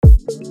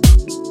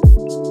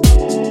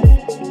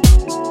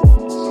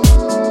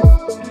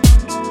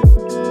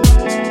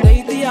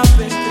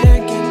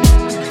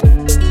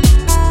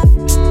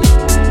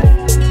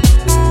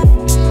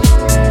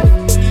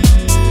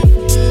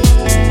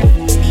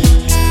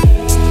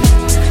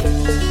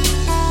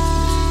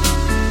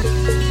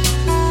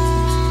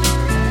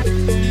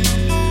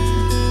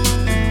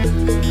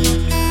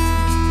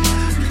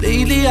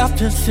I've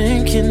been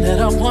thinking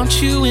that I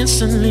want you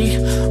instantly.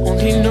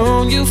 Only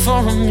known you for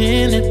a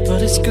minute,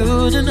 but it's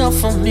good enough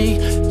for me.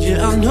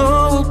 Yeah, I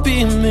know it'll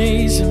be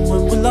amazing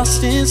when we're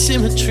lost in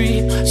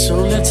symmetry. So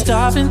let's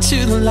dive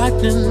into the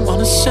lightning,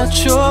 wanna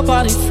set your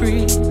body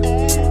free.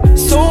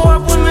 So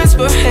what we're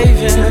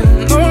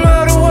misbehaving, no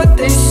matter what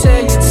they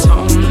say, it's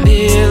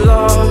only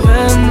love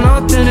and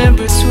nothing in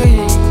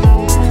between.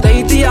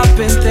 Lately I've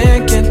been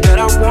thinking that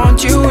I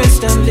want you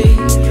instantly.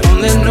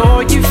 Only know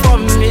you for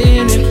a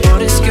minute,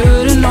 but it's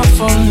good enough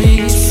for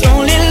me. It's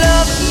only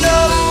love,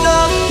 love,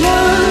 love,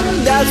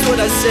 love. That's what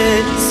I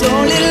said. It's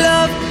only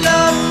love,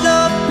 love,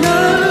 love,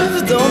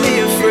 love. Don't be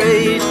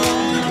afraid.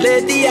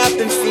 Lately I've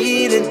been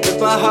feeling that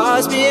my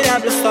heart's been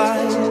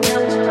amplified.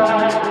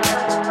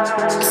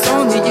 It's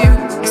only you,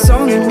 it's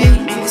only me,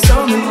 it's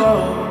only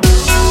love.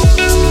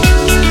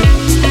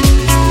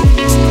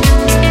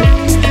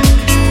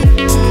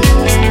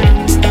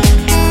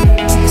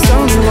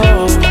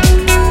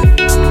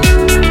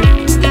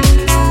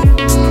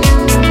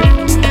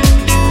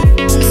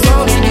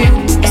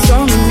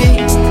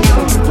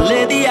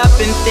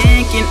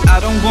 I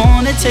don't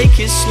wanna take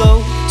it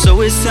slow,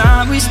 so it's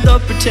time we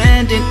stop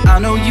pretending. I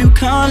know you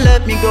can't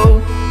let me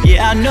go.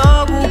 Yeah, I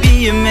know it will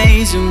be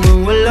amazing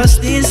when we're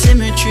lost in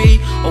symmetry.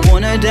 I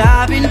wanna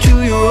dive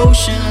into your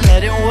ocean,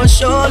 let it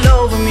wash all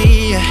over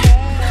me.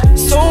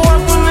 So what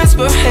we're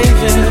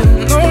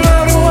misbehaving, no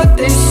matter what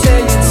they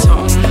say, it's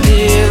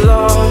only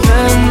love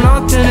and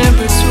nothing in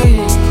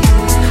between.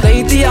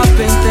 Lately I've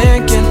been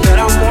thinking that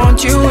I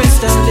want you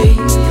instantly.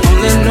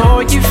 Only know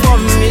you for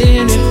a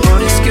minute,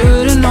 but it's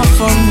good enough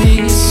for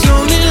me. It's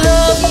only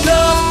love,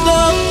 love,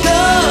 love,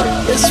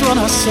 love. That's what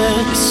I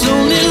said. It's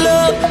only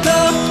love,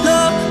 love,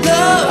 love,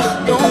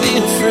 love. Don't be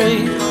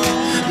afraid.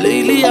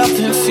 Lately I've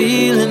been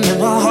feeling that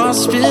my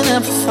heart's been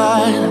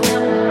amplified.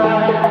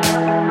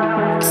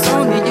 It's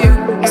only you,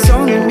 it's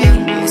only me,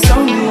 it's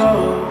only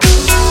love.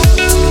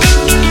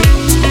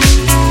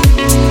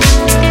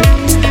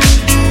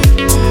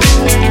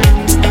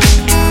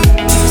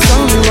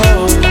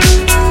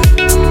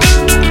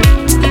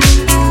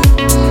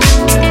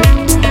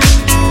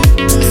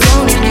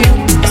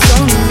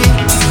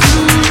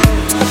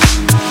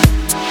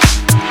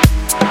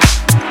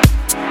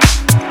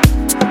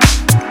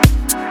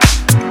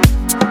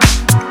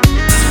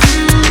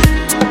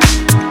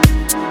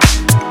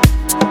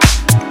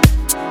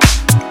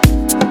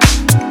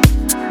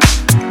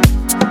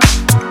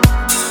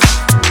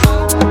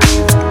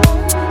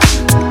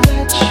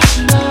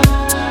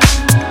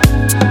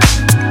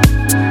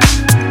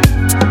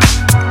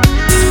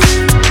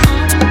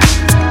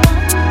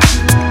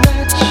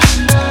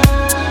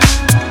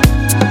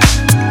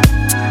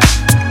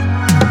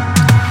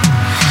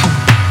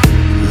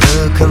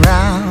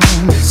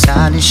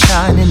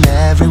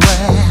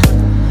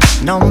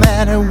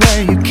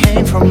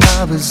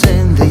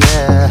 In the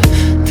air,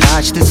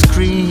 touch the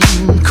screen,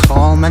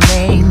 call my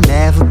name.